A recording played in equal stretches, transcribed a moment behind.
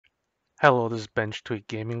Hello, this is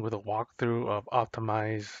BenchTweakGaming with a walkthrough of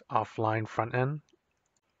Optimize-Offline Frontend.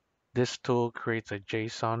 This tool creates a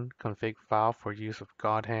JSON config file for use of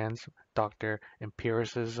God Hands, Dr.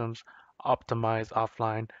 Empiricism's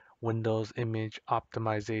Optimize-Offline Windows Image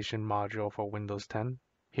Optimization module for Windows 10.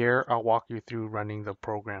 Here, I'll walk you through running the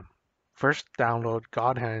program. First, download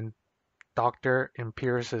God Hand Dr.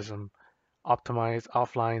 Empiricism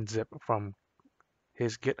Optimize-Offline zip from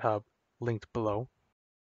his GitHub linked below.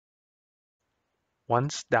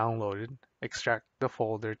 Once downloaded, extract the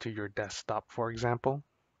folder to your desktop, for example.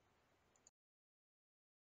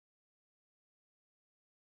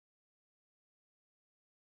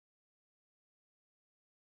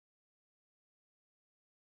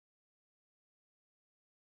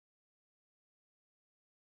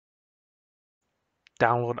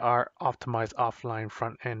 Download our Optimize-Offline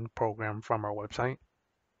front-end program from our website.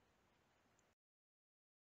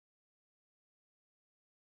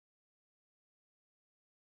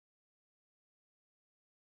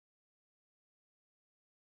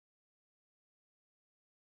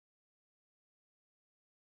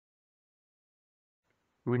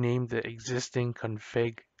 Rename the existing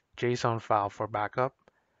config JSON file for backup.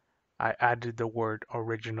 I added the word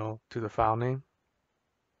original to the file name.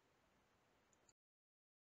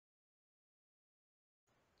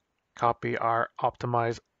 Copy our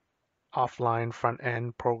Optimize-Offline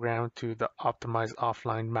front-end program to the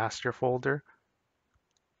Optimize-Offline master folder.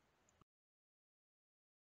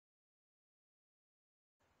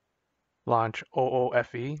 Launch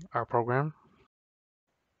OOFE, our program.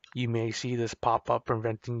 You may see this pop up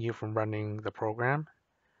preventing you from running the program.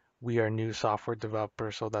 We are new software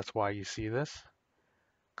developers, so that's why you see this.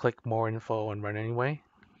 Click more info and run anyway.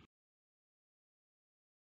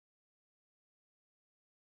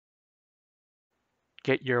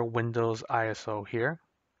 Get your Windows ISO here.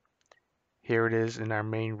 Here it is in our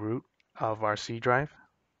main root of our C drive.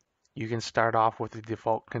 You can start off with the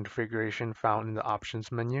default configuration found in the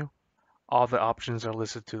options menu. All the options are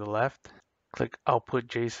listed to the left. Click Output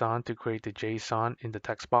JSON to create the JSON in the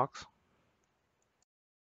text box.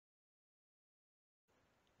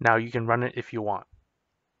 Now you can run it if you want,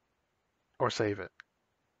 or save it.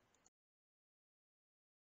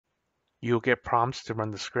 You'll get prompts to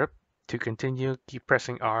run the script. To continue, keep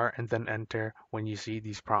pressing R and then enter when you see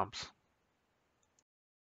these prompts.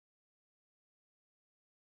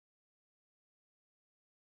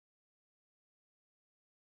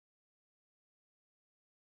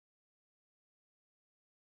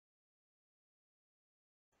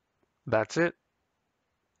 That's it.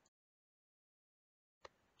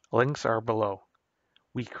 Links are below.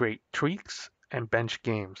 We create tweaks and bench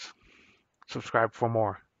games. Subscribe for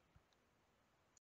more.